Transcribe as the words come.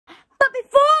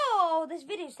this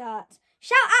video starts,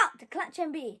 shout out to Clutch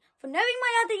MB for knowing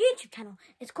my other YouTube channel.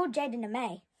 It's called Jaden and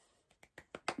May.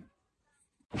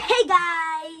 Hey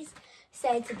guys!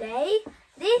 So today,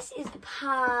 this is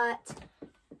part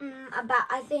about,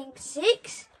 I think,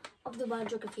 6 of the world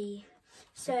geography.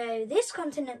 So this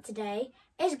continent today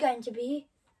is going to be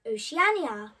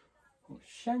Oceania.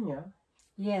 Oceania?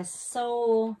 Yes,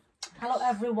 so hello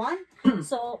everyone.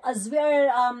 So as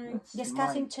we're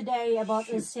discussing today about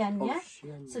Oceania,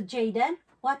 so Jaden,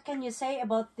 what can you say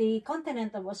about the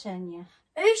continent of Oceania?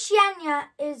 Oceania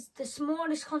is the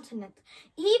smallest continent.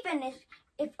 Even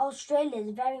if Australia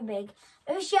is very big,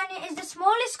 Oceania is the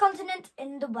smallest continent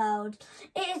in the world.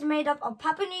 It is made up of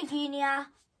Papua New Guinea,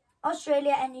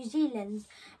 Australia and New Zealand,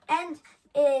 and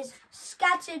is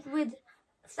scattered with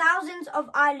thousands of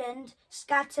islands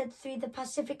scattered through the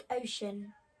Pacific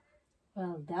Ocean.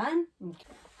 Well done. Okay.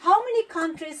 How many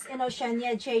countries in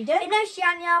Oceania, Jaden? In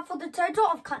Oceania, for the total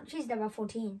of countries, there are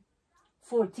 14.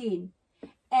 14.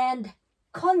 And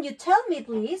can you tell me,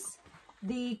 please,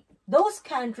 those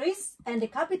countries and the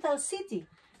capital city?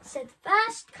 So the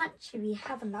first country we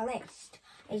have on the list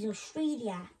is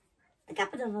Australia. The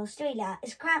capital of Australia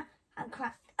is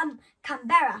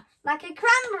Canberra, like a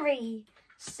cranberry.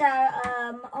 So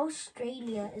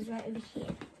Australia is right over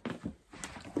here.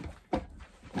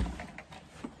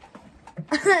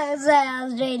 So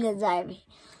Australia's over here.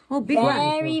 Oh, big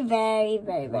very, one. very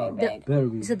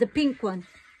big. So the pink one.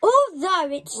 Although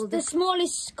it's the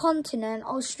smallest continent,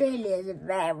 Australia is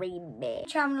very big.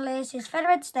 Travel list is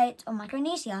Federated States of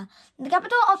Micronesia. The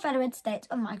capital of Federated States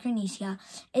of Micronesia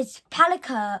is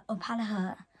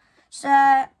Palau. So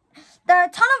there are a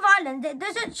ton of islands. It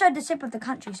doesn't show the tip of the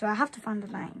country, so I have to find the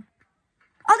name.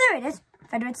 Oh, there it is.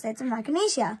 Federated States of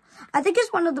Micronesia. I think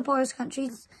it's one of the poorest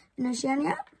countries in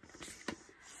Oceania.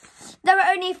 There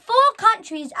are only 4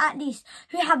 countries at least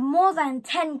who have more than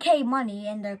 10k money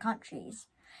in their countries.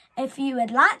 If you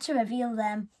would like to reveal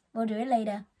them, we'll do it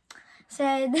later.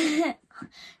 So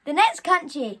the next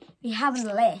country we have on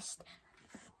the list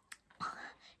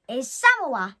is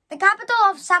Samoa. The capital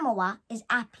of Samoa is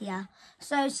Apia.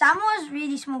 So Samoa is a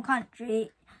really small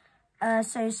country.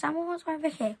 So Samoa's over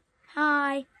here.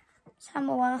 Hi.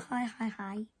 Samoa,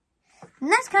 hi. The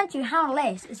next country we have on the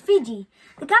list is Fiji.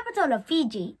 The capital of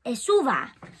Fiji is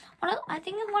Suva. I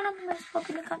think it's one of the most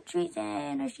popular countries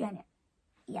in Oceania.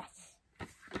 Yes.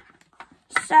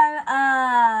 So,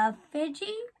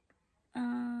 Fiji.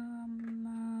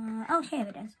 Oh, here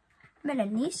it is.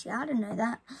 Melanesia, I didn't know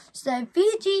that. So,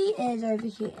 Fiji is over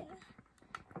here.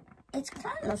 It's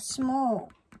kind of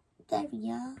small. There we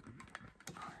are.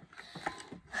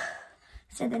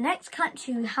 So, the next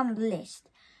country we have on the list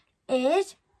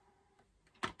is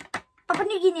Papua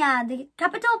New Guinea. The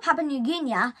capital of Papua New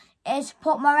Guinea is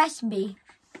Port Moresby.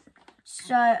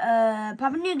 So,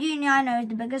 Papua New Guinea, I know, is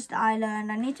the biggest island.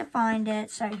 I need to find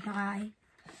it. So, hi.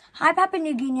 Hi, Papua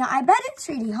New Guinea. I bet it's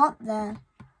really hot there.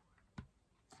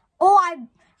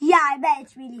 I bet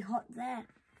it's really hot there.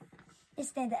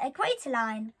 It's near the equator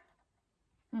line.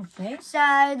 Okay.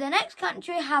 So, the next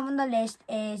country we have on the list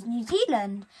is New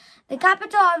Zealand. The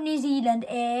capital of New Zealand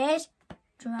is...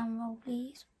 Drum roll,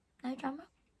 please. No drum roll.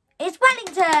 It's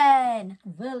Wellington.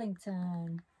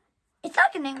 Wellington. It's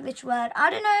like an English word. I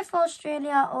don't know if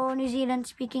Australia or New Zealand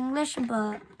speak English,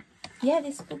 but... Yeah,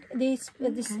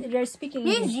 they're speaking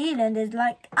New English. Zealand is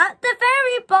like at the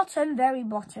very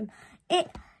bottom.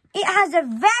 It has a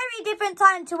very different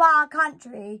time to our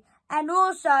country. And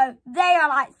also, they are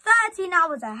like 13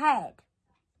 hours ahead.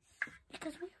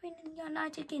 Because we're in the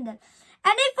United Kingdom.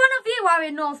 And if one of you are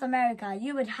in North America,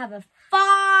 you would have a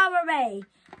far away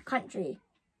country.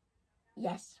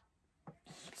 Yes.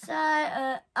 So,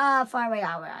 far away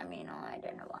hour, I mean, I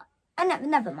don't know what.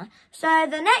 Never mind. So,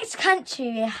 the next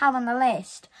country we have on the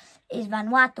list is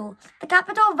Vanuatu. The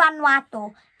capital of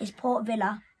Vanuatu is Port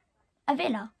Vila. A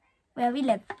villa where we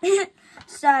live.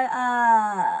 So,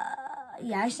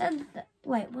 yeah, I said,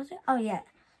 wait, was it? Oh, yeah.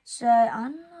 So,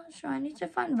 I'm not sure. I need to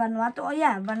find Vanuatu. Oh,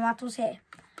 yeah, Vanuatu's here.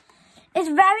 It's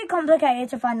very complicated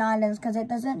to find islands because it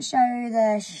doesn't show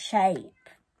the shape.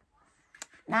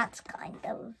 That's kind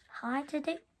of hard to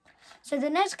do. So the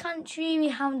next country we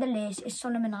have on the list is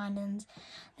Solomon Islands.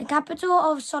 The capital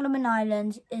of Solomon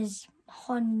Islands is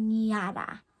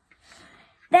Honiara.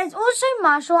 There's also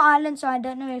Marshall Islands, so I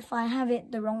don't know if I have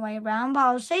it the wrong way around, but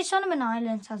I'll say Solomon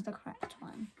Islands has the correct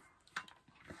one.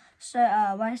 So,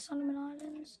 where's Solomon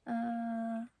Islands?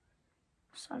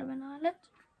 Solomon Islands?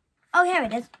 Oh, here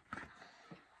it is.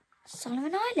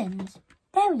 Solomon Islands.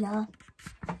 There we are.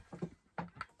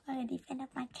 I already filled up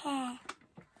my chair.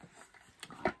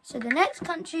 So the next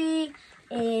country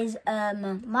is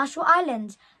Marshall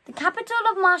Islands. The capital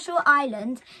of Marshall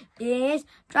Islands is,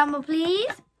 drumroll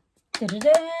please.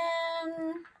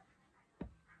 Da-da-dam.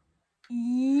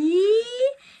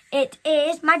 It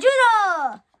is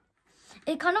Majuro.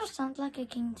 It kind of sounds like a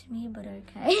king to me, but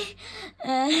okay.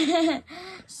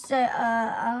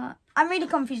 I'm really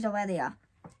confused on where they are.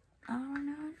 Oh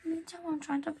no, I'm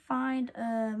trying to find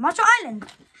Marshall Islands.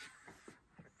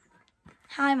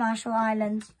 Hi, Marshall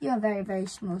Islands. You are very, very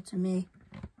small to me.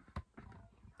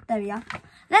 There we are.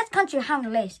 Next country we have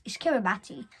on the list is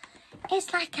Kiribati.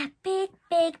 It's like a big,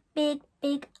 big, big,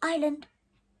 big island.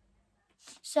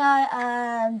 So,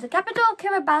 the capital of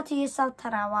Kiribati is South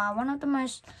Tarawa, one of the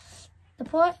most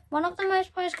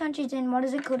poorest countries in, what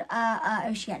is it called,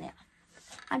 Oceania.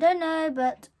 I don't know,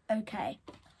 but okay.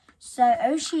 So,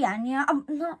 Oceania,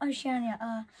 not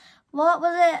Oceania, what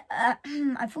was it?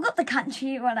 I forgot the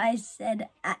country, what I said,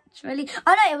 actually.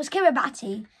 Oh, no, it was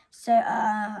Kiribati. So,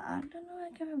 I don't know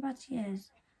where Kiribati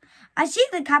is. I see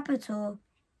the capital,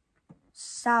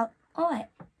 South, oh, wait.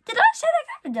 Did I say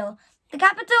the capital? The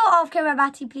capital of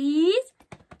Kiribati, please.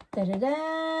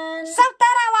 Da-da-da. South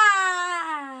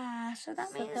Tarawa. So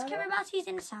that means Kiribati is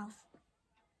in the south.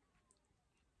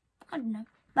 I don't know.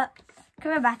 But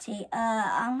Kiribati,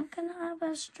 I'm going to have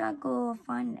a struggle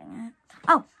finding it.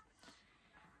 Oh.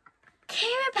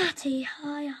 Kiribati.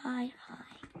 Hi.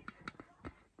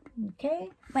 Okay.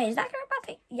 Wait, is that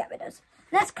Kiribati? Yeah, it is.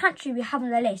 Next country we have on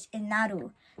the list is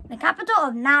Nauru. The capital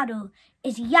of Nauru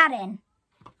is Yaren.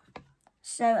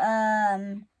 So,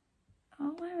 oh,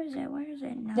 where is it?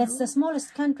 Nauru? That's the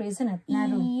smallest country, isn't it?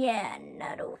 Nauru. Yeah,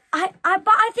 Nauru. But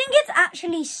I think it's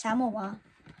actually Samoa.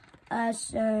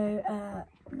 Nauru.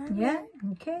 Yeah,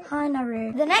 okay. Hi,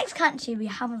 Nauru. The next country we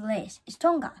have on the list is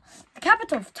Tonga. The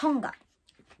capital of Tonga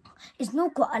is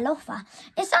Nuku'alofa.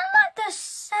 It's unlike the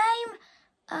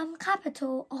same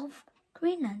capital of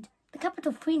Greenland. The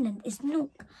capital of Greenland is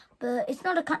Nuuk, but it's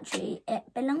not a country.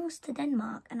 It belongs to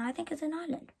Denmark, and I think it's an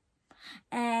island.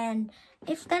 And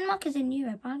if Denmark is in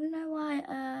Europe, I don't know why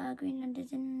Greenland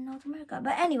is in North America.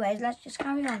 But anyways, let's just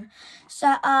carry on.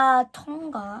 So,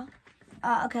 Tonga.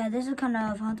 Okay, this is kind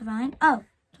of hard to find. Oh,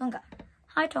 Tonga.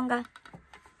 Hi, Tonga.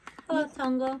 Hello,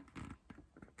 Tonga.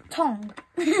 Tong.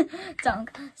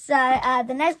 So,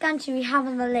 the next country we have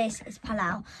on the list is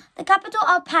Palau. The capital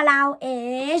of Palau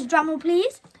is, drumroll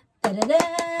please. Da-da-da.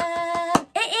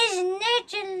 It is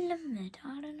Nuku'alofa.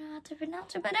 I don't know how to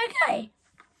pronounce it, but okay.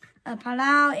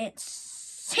 Palau,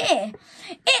 it's here.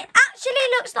 It actually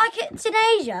looks like it's in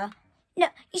Asia. No,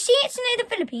 you see it's near the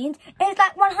Philippines. It's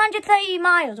like 130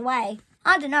 miles away.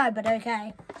 I don't know, but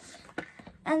okay.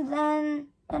 And then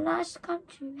the last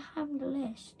country we have on the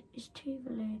list is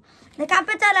Tuvalu. The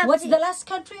capital of... What's the last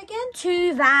country again?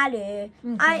 Tuvalu.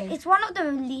 Okay. It's one of the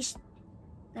least...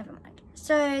 Never mind.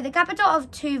 So the capital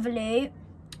of Tuvalu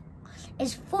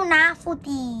is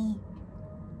Vanuatu.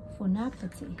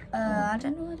 Vanuatu. I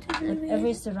don't know what Tuvalu is. Whatever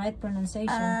is the right pronunciation.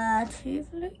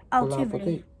 Tuvalu? Oh,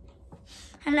 Tuvalu.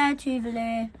 Hello,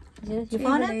 Tuvalu. You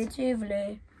found it?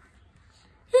 Tuvalu.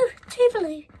 Ooh,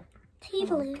 Tuvalu.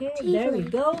 Okay, there we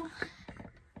go.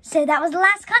 So that was the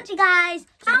last country, guys.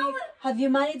 Have you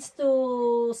managed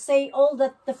to say all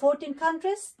the 14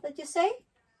 countries that you say?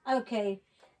 Okay.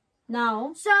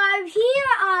 Now. So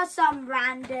here are some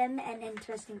random and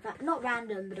interesting facts. Not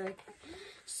random, but okay.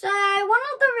 So one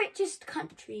of the richest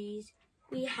countries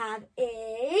we have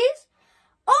is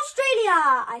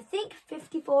Australia. I think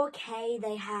 54k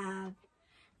they have.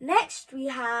 Next we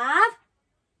have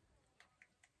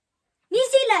New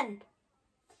Zealand.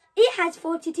 It has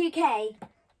 42k.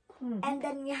 And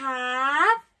then we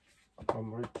have...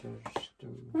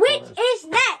 Which is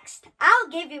next? I'll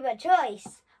give you a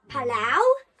choice. Palau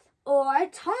or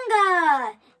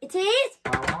Tonga. It is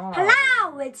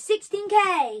Palau with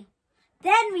 16k.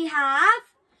 Then we have,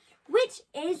 which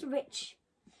is rich?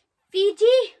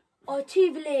 Fiji or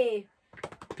Tuvalu?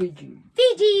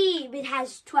 Fiji, which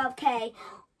has 12k.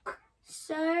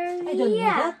 So, I don't know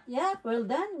that. Yeah, well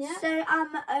done. Yeah. So,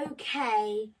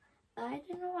 okay. I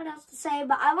don't know what else to say,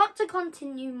 but I want to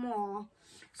continue more.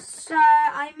 So,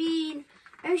 I mean,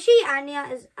 Oceania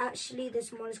is actually the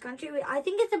smallest country. I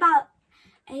think it's about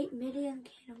 8 million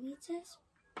kilometres.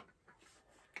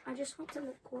 I just want to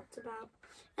look what it's about.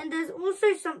 And there's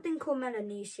also something called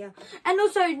Melanesia. And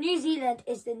also, New Zealand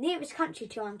is the nearest country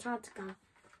to Antarctica.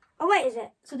 Oh, wait, is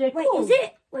it? So they're Wait, cool. is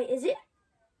it? Wait, is it?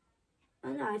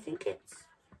 Oh, no, I think it's...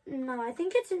 No, I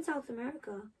think it's in South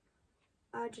America.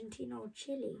 Argentina or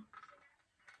Chile.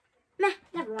 Meh,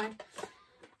 never mind.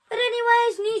 But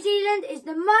anyways, New Zealand is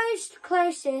the most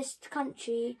closest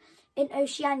country in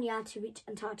Oceania to reach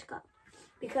Antarctica.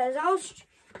 Because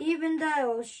Even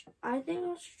though I think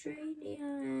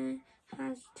Australia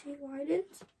has 2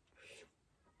 islands.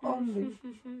 Only.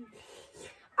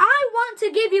 I want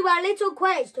to give you a little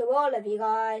quiz to all of you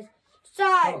guys. So,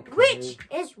 Okay. which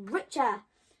is richer?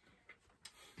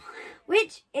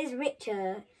 Which is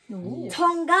richer? Yes.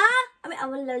 Tonga?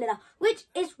 Which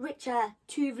is richer?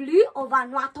 Tuvalu or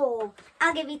Vanuatu?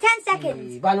 I'll give you 10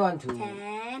 seconds. Vanuatu.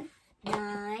 10,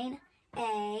 9,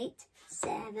 8,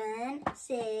 7,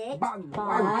 6,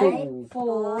 Vanuatu. 5,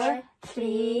 4,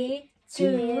 3,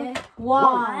 2,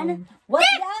 1. What's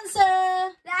the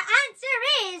answer? The answer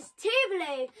is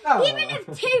Tuvalu. Oh. Even if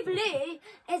Tuvalu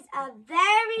is a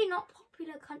very not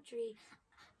popular country,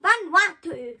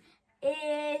 Vanuatu is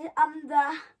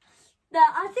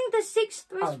I think the 6th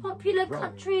most popular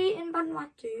country in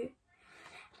Vanuatu.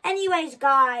 Anyways,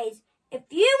 guys, if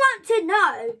you want to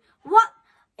know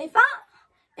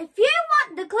if you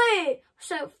want the clue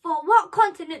for what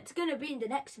continent's gonna be in the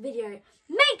next video,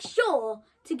 make sure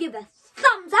to give a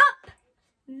thumbs up.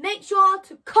 Make sure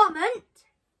to comment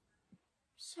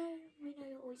so we know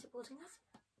you're always supporting us.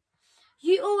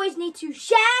 You always need to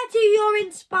share to your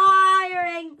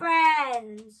inspiring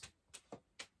friends.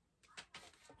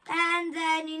 And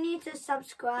then you need to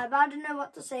subscribe. I don't know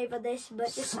what to say for this, but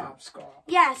just Subscribe.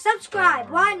 yeah, subscribe.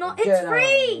 Why not? It's Get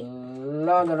free.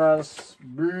 Londerers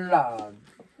blood.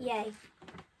 Yay.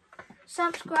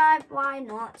 Subscribe. Why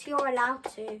not? You're allowed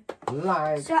to.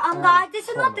 Like. So guys, this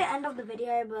is not the end of the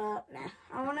video, but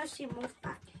I want to see more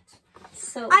facts.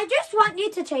 So I just want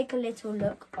you to take a little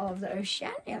look of the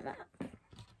Oceania map.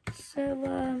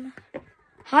 So,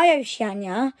 hi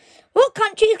Oceania. What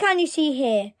countries can you see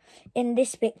here in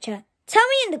this picture? Tell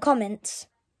me in the comments.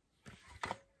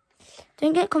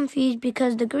 Don't get confused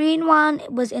because the green one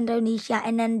was Indonesia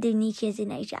and then Indonesia is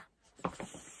in Asia.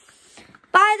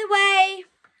 By the way,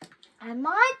 I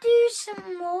might do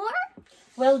some more.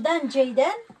 well done,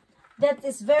 Jaden. That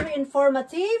is very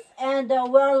informative, and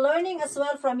we're learning as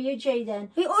well from you, Jaden.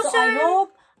 We also So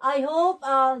I hope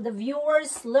the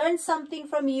viewers learn something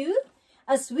from you,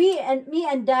 as me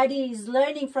and Daddy is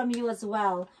learning from you as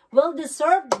well. Well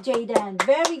deserved, Jaden.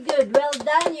 Very good. Well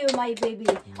done, you, my baby.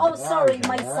 Oh, sorry,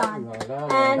 my son.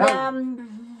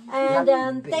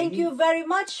 And thank you very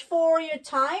much for your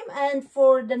time and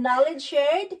for the knowledge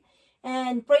shared.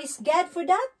 And praise God for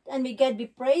that. And may God be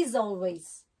praised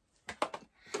always.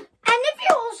 And if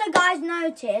you also guys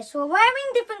notice, we're wearing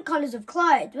different colours of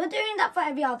clothes. We're doing that for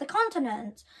every other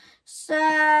continent.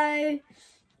 So,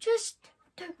 just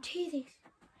don't do this.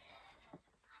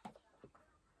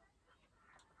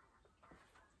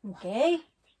 Okay.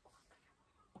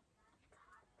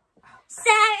 So,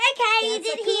 okay, you That's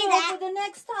a did clue hear that. for the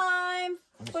next time.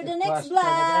 For the the next question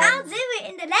vlog. again? I'll do it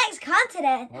in the next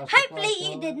continent. What's the Hopefully you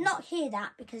question? did not hear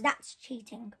that because that's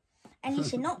cheating. And you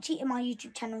should not cheat in my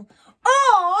YouTube channel.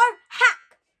 Or hack.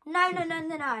 No.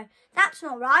 That's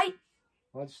not right.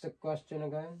 What's the question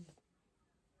again?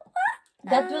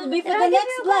 That will be for Did I the give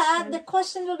next you a vlog. question? The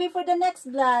question will be for the next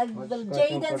vlog. What's The the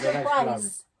question Jaden for the next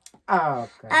surprise.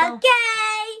 Okay.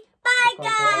 Okay. Bye, The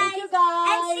guys. Thank you,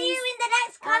 guys. And see you in the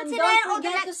next And continent don't or the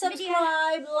forget to next video.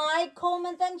 subscribe, like,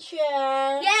 comment, and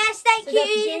share. Yes, thank So that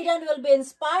you. Jaden will be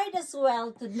inspired as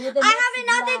well to do the I next have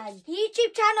another vlog.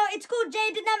 YouTube channel. It's called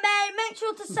Jaden and May. Make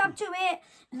sure to sub to it.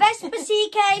 Vespa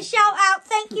CK, shout out.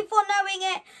 Thank you for knowing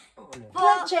it.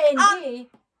 Clutch NB.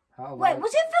 How Wait, about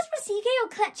was it Vespa CK or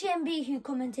Clutch MB who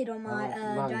commented on my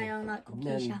Mine. Diana cookie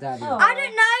Then show? Daddy. Oh. I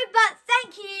don't know, but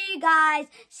thank you guys.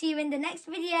 See you in the next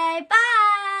video.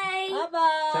 Bye.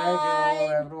 Bye-bye. Thank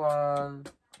you, everyone.